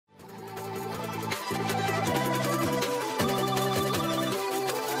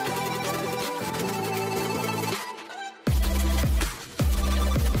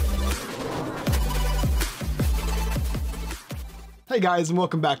Hey guys, and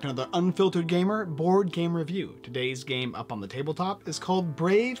welcome back to another Unfiltered Gamer board game review. Today's game up on the tabletop is called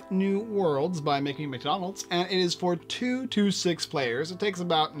Brave New Worlds by Making McDonald's, and it is for 2 to 6 players. It takes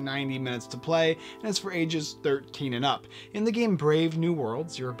about 90 minutes to play, and it's for ages 13 and up. In the game Brave New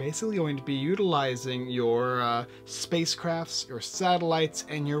Worlds, you're basically going to be utilizing your spacecrafts, your satellites,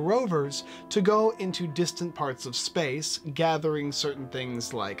 and your rovers to go into distant parts of space, gathering certain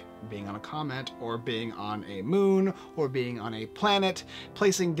things like being on a comet, or being on a moon, or being on a planet,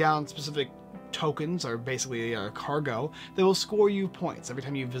 placing down specific tokens, or basically cargo, that will score you points. Every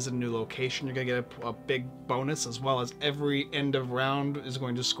time you visit a new location, you're going to get a big bonus, as well as every end of round is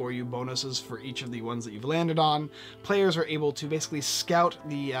going to score you bonuses for each of the ones that you've landed on. Players are able to basically scout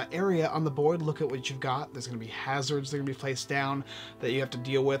the area on the board, look at what you've got. There's going to be hazards that are going to be placed down that you have to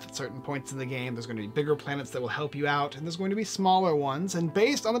deal with at certain points in the game. There's going to be bigger planets that will help you out, and there's going to be smaller ones, and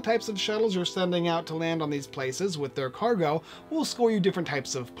based on the types of shuttles you're sending out to land on these places with their cargo, will score you different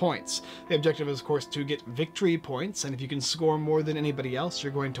types of points. The objective is, of course, to get victory points, and if you can score more than anybody else,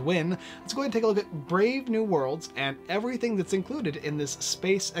 you're going to win. Let's go ahead and take a look at Brave New Worlds and everything that's included in this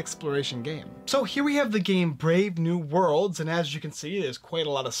space exploration game. So here we have the game Brave New Worlds, and as you can see, there's quite a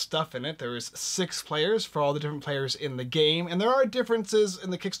lot of stuff in it. There's 6 players for all the different players in the game, and there are differences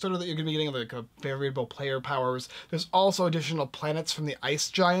in the Kickstarter that you're going to be getting, like variable player powers. There's also additional planets from the ice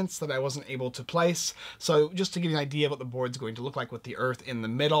giants that I wasn't able to place, so just to give you an idea of what the board's going to look like with the Earth in the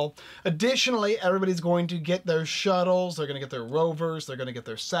middle. Additionally, everybody's going to get their shuttles, they're going to get their rovers, they're going to get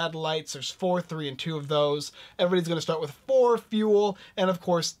their satellites. There's 4, 3, and 2 of those. Everybody's going to start with 4 fuel, and of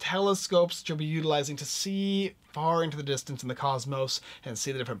course telescopes that you'll be utilizing to see far into the distance in the cosmos and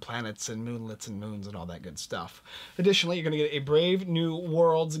see the different planets and moonlets and moons and all that good stuff. Additionally, you're going to get a Brave New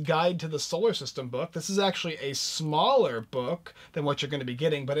Worlds Guide to the Solar System book. This is actually a smaller book than what you're going to be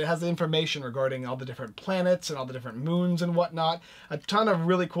getting, but it has the information regarding all the different planets and all the different moons and whatnot. A ton of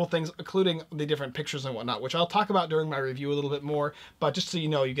really cool things, including the different pictures and whatnot, which I'll talk about during my review a little bit more, but just so you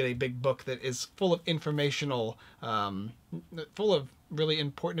know, you get a big book that is full of informational, full of really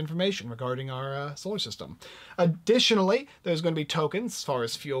important information regarding our solar system. Additionally, there's going to be tokens as far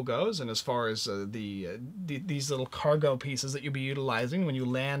as fuel goes, and as far as these little cargo pieces that you'll be utilizing when you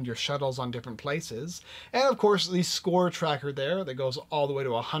land your shuttles on different places. And of course, the score tracker there that goes all the way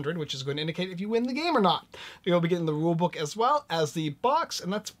to 100, which is going to indicate if you win the game or not. You'll be getting the rule book as well as the box,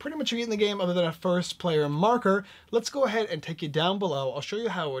 and that's pretty much what you get in the game other than a first player marker. Let's go ahead and take you down below. I'll show you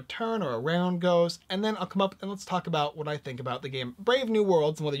how a turn or a round goes, and then I'll come up and let's talk about what I think about the game Brave New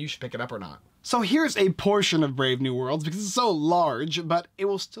Worlds and whether you should pick it up or not. So here's a portion of Brave New Worlds, because it's so large, but it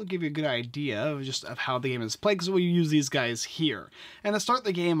will still give you a good idea of just how the game is played, because we'll use these guys here. And to start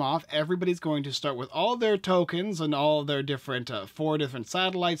the game off, everybody's going to start with all their tokens and all of their different 4 different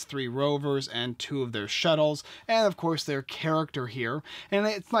satellites, 3 rovers, and 2 of their shuttles, and of course their character here. And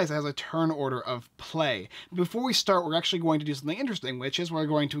it's nice, it has a turn order of play. Before we start, we're actually going to do something interesting, which is we're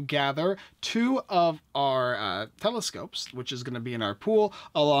going to gather 2 of our telescopes, which is going to be in our pool,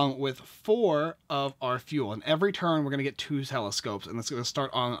 along with 4 of our fuel. And every turn we're going to get 2 telescopes, and it's going to start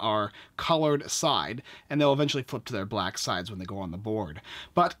on our colored side, and they'll eventually flip to their black sides when they go on the board.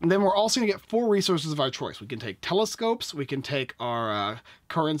 But then we're also going to get 4 resources of our choice. We can take telescopes, we can take our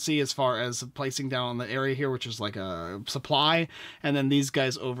currency as far as placing down the area here, which is like a supply, and then these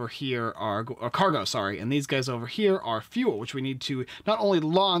guys over here are cargo, sorry, and these guys over here are fuel, which we need to not only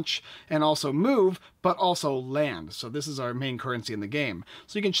launch and also move, but also land. So this is our main currency in the game.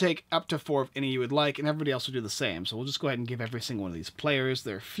 So you can take up to 4 of any you would like, and everybody else will do the same. So we'll just go ahead and give every single one of these players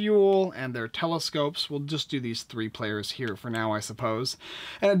their fuel and their telescopes. We'll just do these 3 players here for now, I suppose.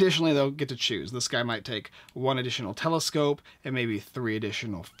 And additionally, they'll get to choose. This guy might take 1 additional telescope and maybe 3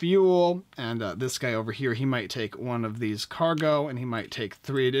 additional fuel. And this guy over here, he might take 1 of these cargo, and he might take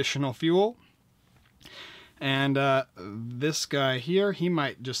 3 additional fuel. And this guy here, he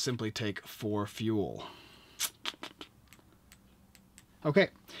might just simply take 4 fuel. Okay,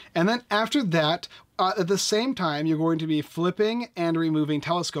 and then after that, at the same time, you're going to be flipping and removing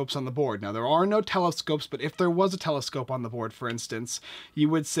telescopes on the board. Now, there are no telescopes, but if there was a telescope on the board, for instance, you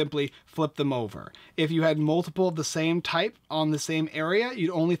would simply flip them over. If you had multiple of the same type on the same area,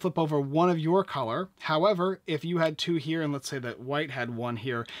 you'd only flip over 1 of your color. However, if you had 2 here, and let's say that white had 1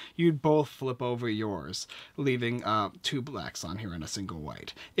 here, you'd both flip over yours, leaving 2 blacks on here and a single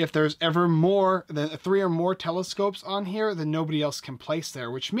white. If there's ever more than 3 or more telescopes on here, then nobody else can place there,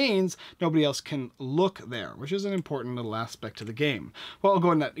 which means nobody else can look there, which is an important little aspect to the game. Well, I'll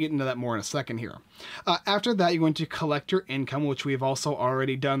go into that more in a second here. After that, you're going to collect your income, which we've also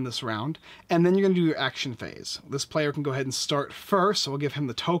already done this round, and then you're going to do your action phase. This player can go ahead and start first, so we'll give him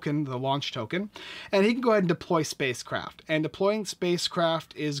the token, the launch token, and he can go ahead and deploy spacecraft. And deploying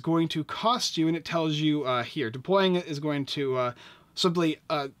spacecraft is going to cost you, and it tells you here, deploying it is going to simply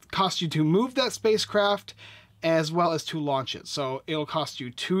cost you to move that spacecraft as well as to launch it. So it'll cost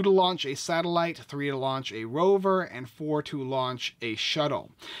you 2 to launch a satellite, 3 to launch a rover, and 4 to launch a shuttle.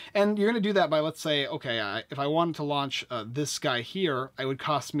 And you're going to do that by, let's say, okay, if I wanted to launch this guy here, it would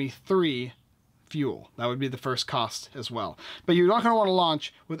cost me 3 fuel. That would be the first cost as well. But you're not going to want to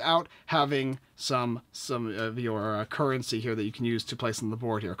launch without having some of your currency here that you can use to place on the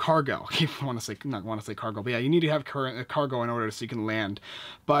board here. Cargo. I want to say cargo, but yeah, you need to have cargo in order so you can land.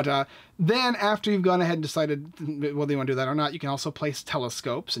 But then after you've gone ahead and decided whether you want to do that or not, you can also place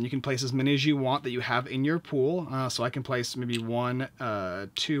telescopes, and you can place as many as you want that you have in your pool. So I can place maybe 1,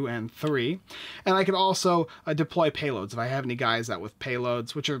 2, and 3. And I can also deploy payloads. If I have any guys out with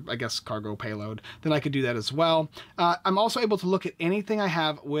payloads, which are, I guess, cargo payload, then I could do that as well. I'm also able to look at anything I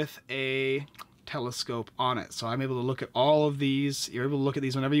have with a telescope on it. So I'm able to look at all of these. You're able to look at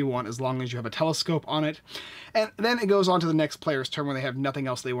these whenever you want, as long as you have a telescope on it. And then it goes on to the next player's turn where they have nothing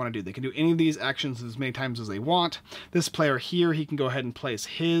else they want to do. They can do any of these actions as many times as they want. This player here, he can go ahead and place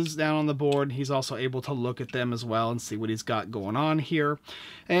his down on the board. He's also able to look at them as well and see what he's got going on here.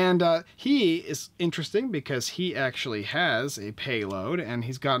 And he is interesting because he actually has a payload and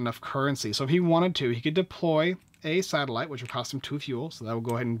he's got enough currency. So if he wanted to, he could deploy a satellite, which will cost him 2 fuel, so that will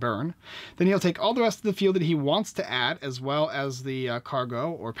go ahead and burn. Then he'll take all the rest of the fuel that he wants to add, as well as the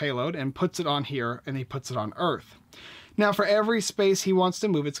cargo or payload, and puts it on here, and he puts it on Earth. Now, for every space he wants to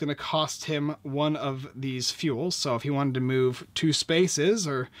move, it's going to cost him 1 of these fuels. So if he wanted to move 2 spaces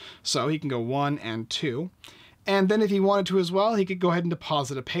or so, he can go 1 and 2. And then if he wanted to as well, he could go ahead and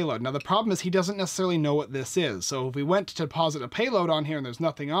deposit a payload. Now, the problem is he doesn't necessarily know what this is. So if we went to deposit a payload on here and there's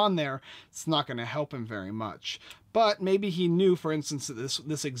nothing on there, it's not going to help him very much. But maybe he knew, for instance, that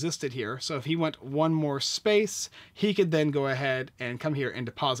this existed here. So if he went 1 more space, he could then go ahead and come here and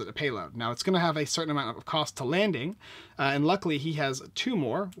deposit a payload. Now, it's going to have a certain amount of cost to landing. And luckily, he has 2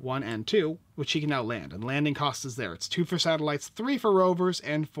 more, 1 and 2, which he can now land. And landing cost is there. It's 2 for satellites, 3 for rovers,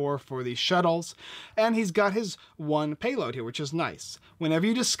 and 4 for the shuttles. And he's got his 1 payload here, which is nice. Whenever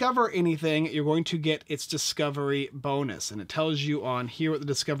you discover anything, you're going to get its discovery bonus. And it tells you on here what the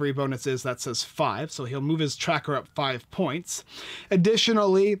discovery bonus is. That says 5. So he'll move his tracker up 5 points.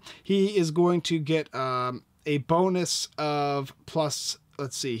 Additionally, he is going to get a bonus of plus,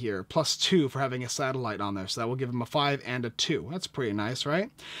 let's see here, +2 for having a satellite on there. So that will give him a 5 and a 2. That's pretty nice, right?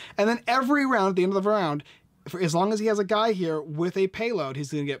 And then every round, at the end of the round, as long as he has a guy here with a payload,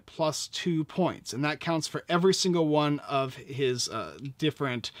 he's going to get +2 points. And that counts for every single one of his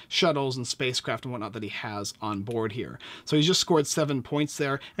different shuttles and spacecraft and whatnot that he has on board here. So he's just scored 7 points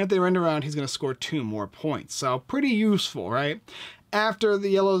there. And at the end of the round, he's going to score 2 more points. So pretty useful, right? After the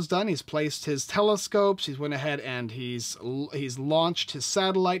yellow's done, he's placed his telescopes, he's went ahead and he's launched his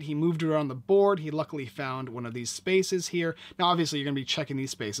satellite, he moved around the board, he luckily found one of these spaces here. Now obviously you're going to be checking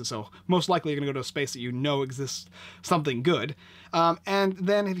these spaces, so most likely you're going to go to a space that you know exists something good. And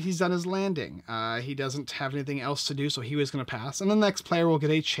then he's done his landing. He doesn't have anything else to do, so he was going to pass. And the next player will get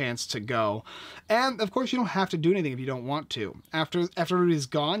a chance to go. And of course, you don't have to do anything if you don't want to. After everybody's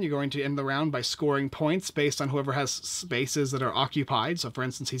gone, you're going to end the round by scoring points based on whoever has spaces that are occupied. So for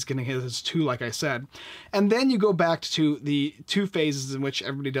instance, he's getting his 2, like I said. And then you go back to the 2 phases in which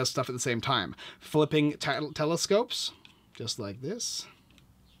everybody does stuff at the same time. Flipping telescopes, just like this.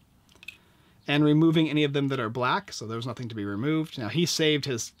 And removing any of them that are black, so there's nothing to be removed. Now, he saved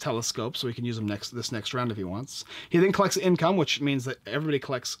his telescope, so he can use them this next round if he wants. He then collects income, which means that everybody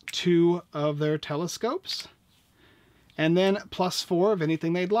collects 2 of their telescopes. And then +4 of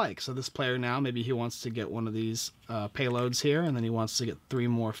anything they'd like. So this player now, maybe he wants to get one of these payloads here, and then he wants to get 3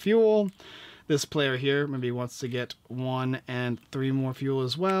 more fuel. This player here, maybe he wants to get 1 and 3 more fuel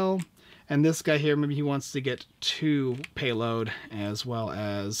as well. And this guy here, maybe he wants to get 2 payload as well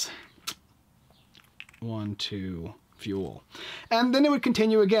as 1, 2 fuel. And then it would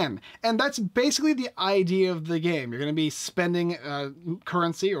continue again. And that's basically the idea of the game. You're going to be spending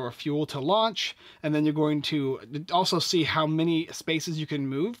currency or fuel to launch, and then you're going to also see how many spaces you can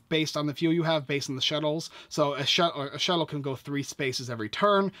move based on the fuel you have, based on the shuttles. So a shuttle can go 3 spaces every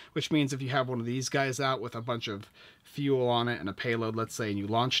turn, which means if you have one of these guys out with a bunch of fuel on it and a payload, let's say, and you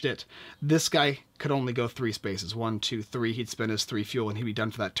launched it, this guy could only go 3 spaces. 1, 2, 3. He'd spend his 3 fuel and he'd be done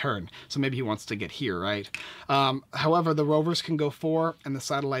for that turn. So maybe he wants to get here, right? However, the rovers can go 4 and the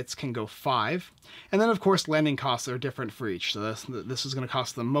satellites can go 5. And then, of course, landing costs are different for each. So this is going to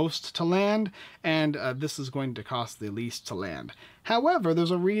cost the most to land, and this is going to cost the least to land. However,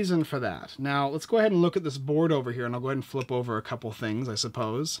 there's a reason for that. Now, let's go ahead and look at this board over here, and I'll go ahead and flip over a couple things, I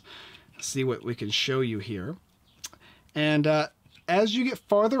suppose. See what we can show you here. And as you get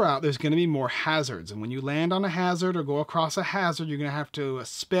farther out, there's going to be more hazards. And when you land on a hazard or go across a hazard, you're going to have to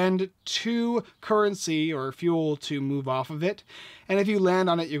spend 2 currency or fuel to move off of it. And if you land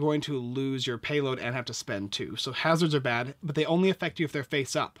on it, you're going to lose your payload and have to spend 2. So hazards are bad, but they only affect you if they're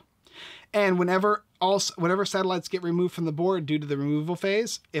face up. And whenever satellites get removed from the board due to the removal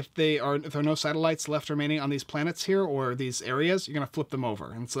phase, if there are no satellites left remaining on these planets here or these areas, you're going to flip them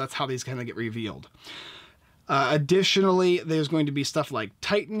over. And so that's how these kind of get revealed. Additionally, there's going to be stuff like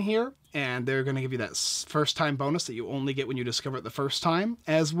Titan here, and they're going to give you that first time bonus that you only get when you discover it the first time,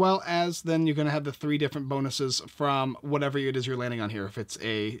 as well as then you're going to have the 3 different bonuses from whatever it is you're landing on here. If it's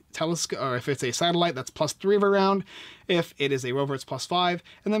a telescope or if it's a satellite, that's +3 every round. If it is a rover, it's +5,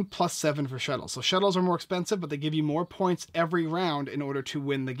 and then +7 for shuttles. So shuttles are more expensive, but they give you more points every round in order to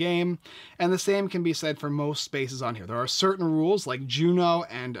win the game. And the same can be said for most spaces on here. There are certain rules like Juno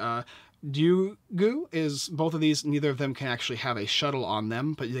and Dugu is both of these, neither of them can actually have a shuttle on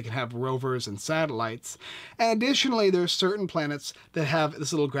them, but they can have rovers and satellites. And additionally, there's certain planets that have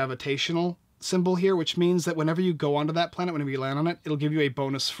this little gravitational symbol here, which means that whenever you go onto that planet, whenever you land on it, it'll give you a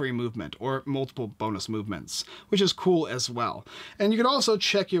bonus free movement or multiple bonus movements, which is cool as well. And you can also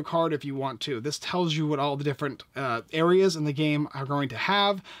check your card if you want to. This tells you what all the different areas in the game are going to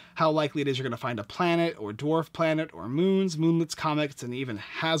have, how likely it is you're going to find a planet or dwarf planet or moons, moonlets, comets, and even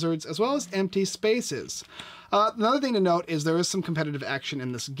hazards, as well as empty spaces. Another thing to note is there is some competitive action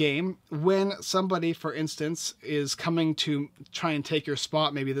in this game. When somebody, for instance, is coming to try and take your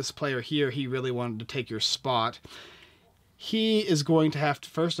spot, maybe this player here, he really wanted to take your spot, he is going to have to,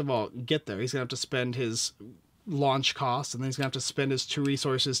 first of all, get there. He's going to have to spend his launch costs, and then he's going to have to spend his 2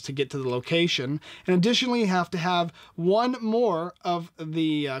 resources to get to the location. And additionally, you have to have 1 more of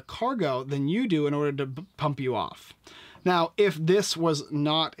the cargo than you do in order to pump you off. Now, if this was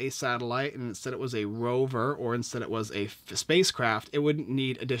not a satellite and instead it was a rover or instead it was a spacecraft, it wouldn't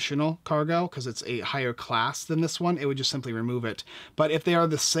need additional cargo because it's a higher class than this one. It would just simply remove it. But if they are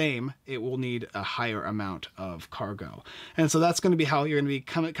the same, it will need a higher amount of cargo. And so that's going to be how you're going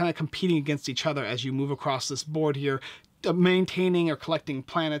to be kind of competing against each other as you move across this board here, maintaining or collecting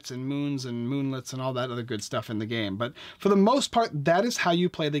planets and moons and moonlets and all that other good stuff in the game. But for the most part, that is how you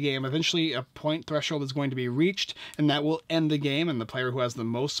play the game. Eventually, a point threshold is going to be reached, and that will end the game, and the player who has the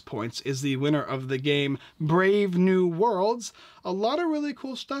most points is the winner of the game. Brave New Worlds. A lot of really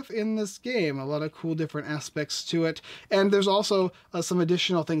cool stuff in this game, a lot of cool different aspects to it. And there's also some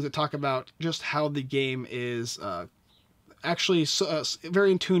additional things that talk about just how the game is actually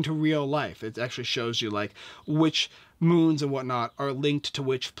very in tune to real life. It actually shows you like which moons and whatnot are linked to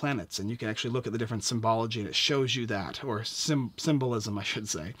which planets, and you can actually look at the different symbology and it shows you that, or symbolism I should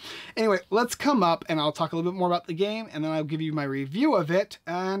say. Anyway, let's come up and I'll talk a little bit more about the game, and then I'll give you my review of it,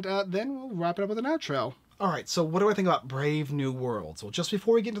 and then we'll wrap it up with an outro. Alright, so what do I think about Brave New Worlds? Well, just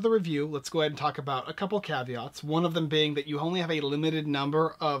before we get into the review, let's go ahead and talk about a couple caveats. One of them being that you only have a limited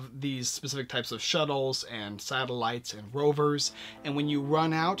number of these specific types of shuttles and satellites and rovers, and when you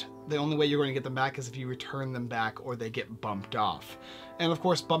run out, the only way you're going to get them back is if you return them back or they get bumped off. And of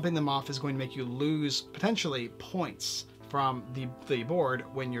course, bumping them off is going to make you lose, potentially, points from the board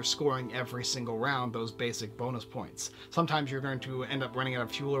when you're scoring every single round those basic bonus points. Sometimes you're going to end up running out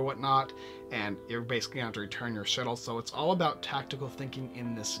of fuel or whatnot, and you're basically going to have to return your shuttle, so it's all about tactical thinking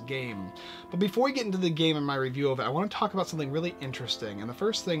in this game. But before we get into the game and my review of it, I want to talk about something really interesting, and the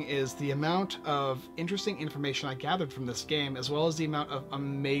first thing is the amount of interesting information I gathered from this game, as well as the amount of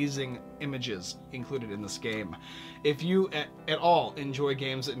amazing images included in this game. If you at all enjoy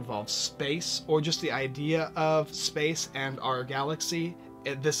games that involve space, or just the idea of space and our galaxy,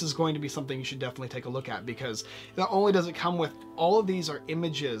 this is going to be something you should definitely take a look at, because not only does it come with all of these are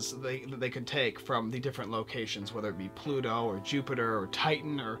images that they could take from the different locations, whether it be Pluto or Jupiter or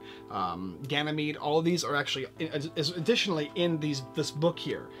Titan or Ganymede. All of these are actually additionally in this book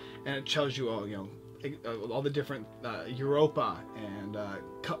here, and it tells you all the different Europa and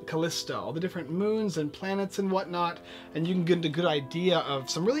Callisto, all the different moons and planets and whatnot, and you can get a good idea of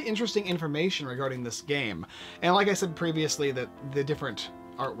some really interesting information regarding this game. And like I said previously, that the different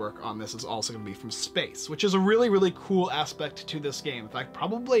artwork on this is also going to be from space, which is a really, really cool aspect to this game. In fact,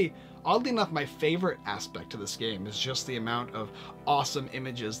 probably Oddly enough, my favorite aspect to this game is just the amount of awesome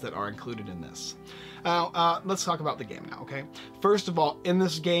images that are included in this. Now, let's talk about the game now, okay? First of all, in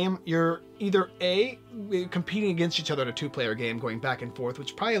this game, you're either A, competing against each other in a two-player game, going back and forth, which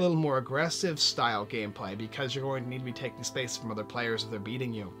is probably a little more aggressive style gameplay because you're going to need to be taking space from other players if they're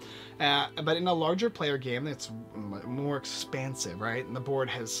beating you. But in a larger player game, it's more expansive, right? And the board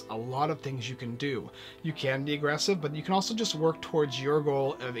has a lot of things you can do. You can be aggressive, but you can also just work towards your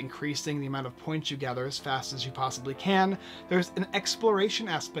goal of increasing the amount of points you gather as fast as you possibly can. There's an exploration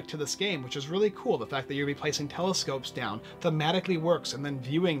aspect to this game, which is really cool. The fact that you'll be placing telescopes down thematically works, and then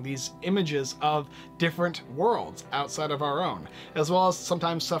viewing these images of different worlds outside of our own, as well as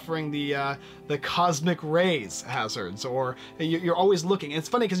sometimes suffering the cosmic rays hazards, or you're always looking. And it's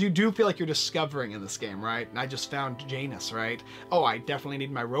funny because you do feel like you're discovering in this game, right? And I just found Janus, right? Oh, I definitely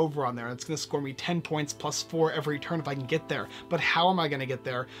need my rover on there. It's going to score me 10 points plus 4 every turn if I can get there. But how am I going to get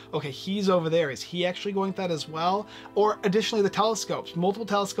there? Okay, he's over there. Is he actually going with that as well? Or additionally, the telescopes. Multiple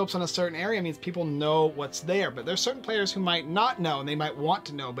telescopes on a certain area means people know what's there, but there's certain players who might not know, and they might want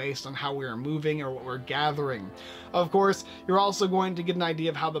to know based on how we're moving or what we're gathering. Of course, you're also going to get an idea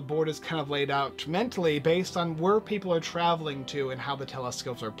of how the board is kind of laid out mentally based on where people are traveling to and how the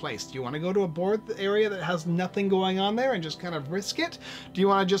telescopes are placed. Do you want to go to a board area that has nothing going on there and just kind of risk it? Do you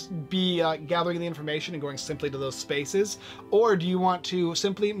want to just be gathering the information and going simply to those spaces? Or do you want to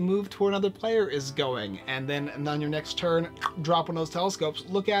simply move to where another player is going, and then on your next turn, drop one of those telescopes,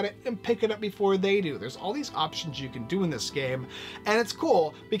 look at it, and pick it up before they do? There's all these options you can do in this game, and it's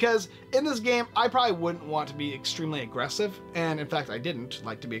cool because in this game, I probably wouldn't want to be extremely aggressive, and in fact, I didn't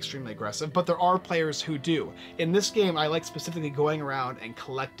like to be extremely aggressive, but there are players who do. In this game, I like specifically going around and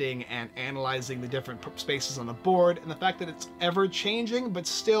collecting and analyzing the different spaces on the board, and the fact that it's ever-changing, but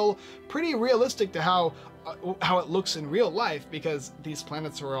still pretty realistic to how it looks in real life, because these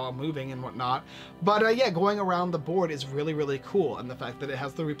planets are all moving and whatnot. But yeah, going around the board is really, really cool, and the fact that it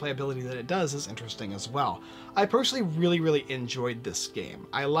has the replayability that it does is interesting as well. I personally really enjoyed this game.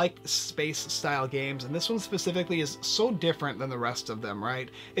 I like space-style games, and this one specifically is so different than the rest of them, right?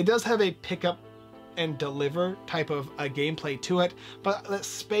 It does have a pick-up and deliver type of a gameplay to it, but the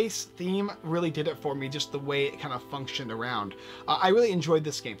space theme really did it for me, just the way it kind of functioned around. I really enjoyed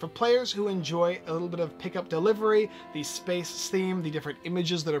this game. For players who enjoy a little bit of pick-up delivery, the space theme, the different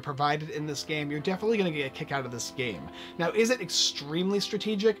images that are provided in this game, you're definitely going to get a kick out of this game. Now, is it extremely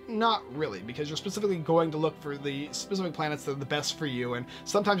strategic? Not really, because you're specifically going to look for the specific planets that are the best for you, and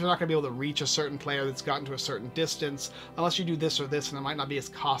sometimes you're not going to be able to reach a certain player that's gotten to a certain distance unless you do this or this, and it might not be as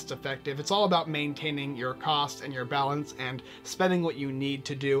cost effective. It's all about maintaining your cost and your balance and spending what you need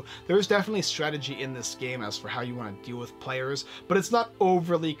to do. There's definitely strategy in this game as for how you want to deal with players, but it's not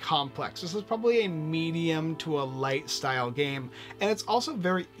overly complex. This is probably a medium to a light style game, and it's also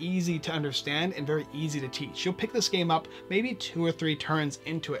very easy to understand and very easy to teach. You'll pick this game up maybe 2 or 3 turns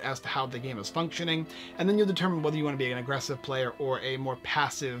into it as to how the game is functioning, and then you'll determine whether you want to be an aggressive player or a more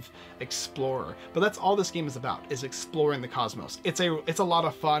passive explorer. But that's all this game is about, is exploring the cosmos. It's a lot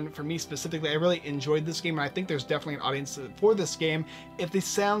of fun. For me specifically, I really enjoyed this game, and I think there's definitely an audience for this game. If this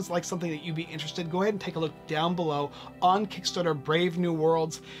sounds like something that you'd be interested, go ahead and take a look down below on Kickstarter, Brave New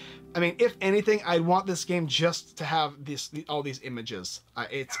Worlds. I mean, if anything, I'd want this game just to have all these images.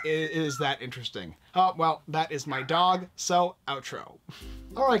 It is that interesting. Oh, well, that is my dog, so outro.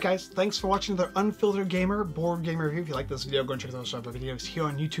 Alright guys, thanks for watching another Unfiltered Gamer board game review. If you like this video, go and check out those other videos here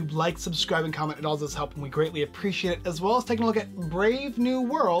on YouTube. Like, subscribe, and comment. It all does help, and we greatly appreciate it, as well as taking a look at Brave New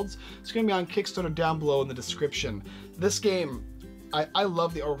Worlds. It's going to be on Kickstarter down below in the description. This game, I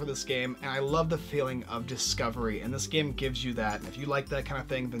love the artwork of this game, and I love the feeling of discovery, and this game gives you that. And if you like that kind of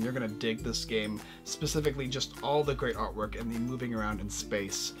thing, then you're going to dig this game, specifically just all the great artwork and the moving around in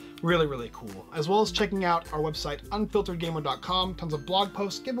space. Really cool. As well as checking out our website, unfilteredgamer.com. Tons of blog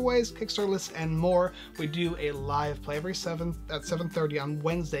posts, giveaways, Kickstarter lists, and more. We do a live play every at 7:30 on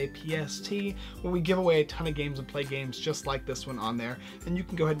Wednesday PST, where we give away a ton of games and play games just like this one on there, and you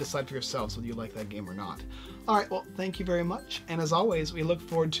can go ahead and decide for yourselves whether you like that game or not. Alright, well, thank you very much, and as always, we look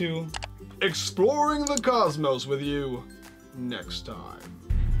forward to exploring the cosmos with you next time.